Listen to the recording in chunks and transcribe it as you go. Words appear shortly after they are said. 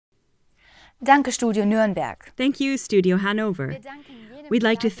Danke, Studio Nürnberg. Thank you, Studio Hanover. We'd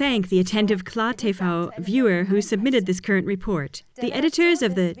like to thank the attentive KlarTV viewer who submitted this current report. The editors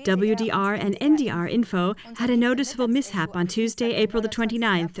of the WDR and NDR-Info had a noticeable mishap on Tuesday, April the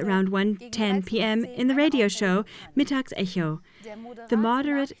 29th, around 1:10 p.m. in the radio show Mittagsecho. The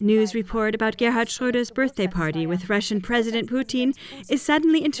moderate news report about Gerhard Schröder's birthday party with Russian President Putin is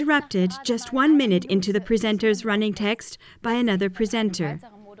suddenly interrupted just 1 minute into the presenter's running text by another presenter.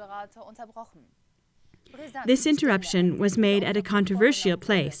 This interruption was made at a controversial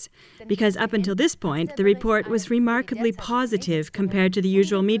place, because up until this point, the report was remarkably positive compared to the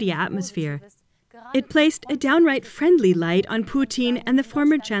usual media atmosphere. It placed a downright friendly light on Putin and the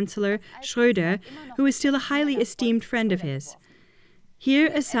former Chancellor, Schröder, who is still a highly esteemed friend of his. Here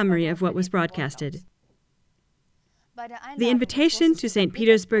a summary of what was broadcasted. The invitation to St.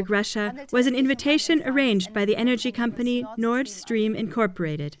 Petersburg, Russia, was an invitation arranged by the energy company Nord Stream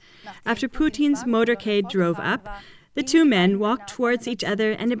Incorporated. After Putin's motorcade drove up, the two men walked towards each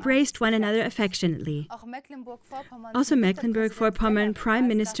other and embraced one another affectionately. Also Mecklenburg-Vorpommern Prime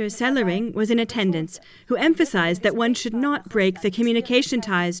Minister Sellering was in attendance, who emphasized that one should not break the communication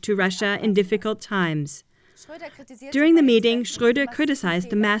ties to Russia in difficult times. During the meeting, Schröder criticized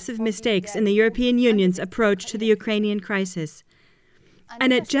the massive mistakes in the European Union's approach to the Ukrainian crisis.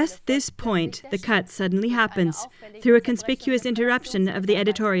 And at just this point, the cut suddenly happens, through a conspicuous interruption of the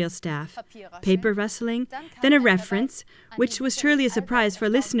editorial staff, paper rustling, then a reference, which was surely a surprise for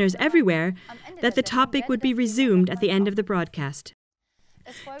listeners everywhere, that the topic would be resumed at the end of the broadcast.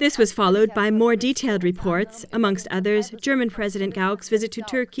 This was followed by more detailed reports, amongst others, German President Gauck's visit to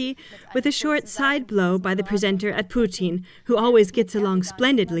Turkey, with a short side blow by the presenter at Putin, who always gets along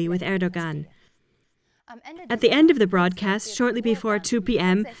splendidly with Erdogan. At the end of the broadcast, shortly before 2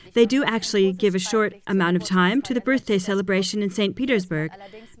 p.m., they do actually give a short amount of time to the birthday celebration in St. Petersburg,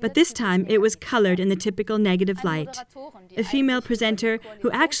 but this time it was colored in the typical negative light. A female presenter,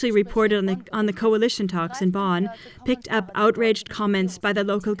 who actually reported on the coalition talks in Bonn, picked up outraged comments by the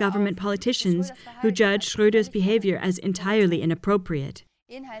local government politicians who judged Schröder's behavior as entirely inappropriate.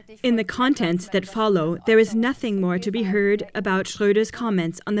 In the contents that follow, there is nothing more to be heard about Schröder's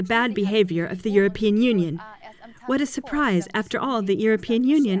comments on the bad behavior of the European Union. What a surprise! After all, the European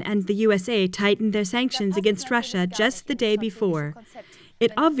Union and the USA tightened their sanctions against Russia just the day before.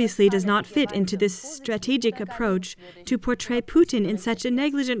 It obviously does not fit into this strategic approach to portray Putin in such a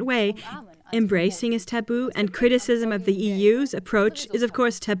negligent way. Embracing is taboo, and criticism of the EU's approach is of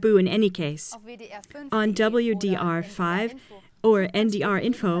course taboo in any case. On WDR 5, or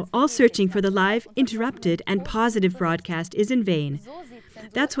NDR-Info, all searching for the live, interrupted, and positive broadcast is in vain.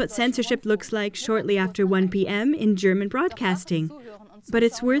 That's what censorship looks like shortly after 1 p.m. in German broadcasting. But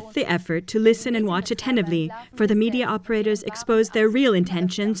it's worth the effort to listen and watch attentively, for the media operators expose their real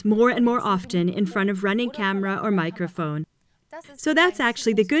intentions more and more often in front of running camera or microphone. So that's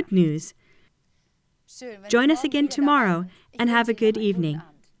actually the good news. Join us again tomorrow, and have a good evening.